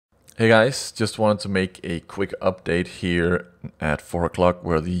Hey guys, just wanted to make a quick update here at 4 o'clock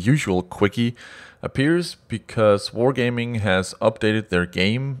where the usual quickie appears because Wargaming has updated their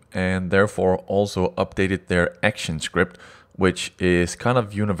game and therefore also updated their Actionscript, which is kind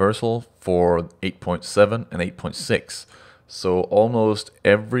of universal for 8.7 and 8.6. So almost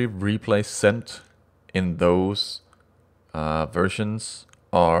every replay sent in those versions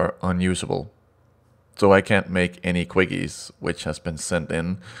are unusable. So I can't make any quickies, which has been sent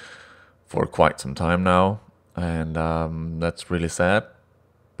in for quite some time now, and that's really sad.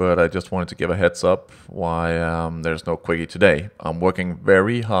 But I just wanted to give a heads up why there's no quickie today. I'm working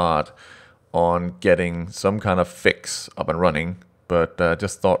very hard on getting some kind of fix up and running, but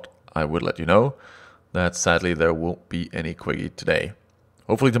just thought I would let you know that sadly there won't be any quickie today.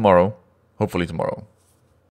 Hopefully tomorrow.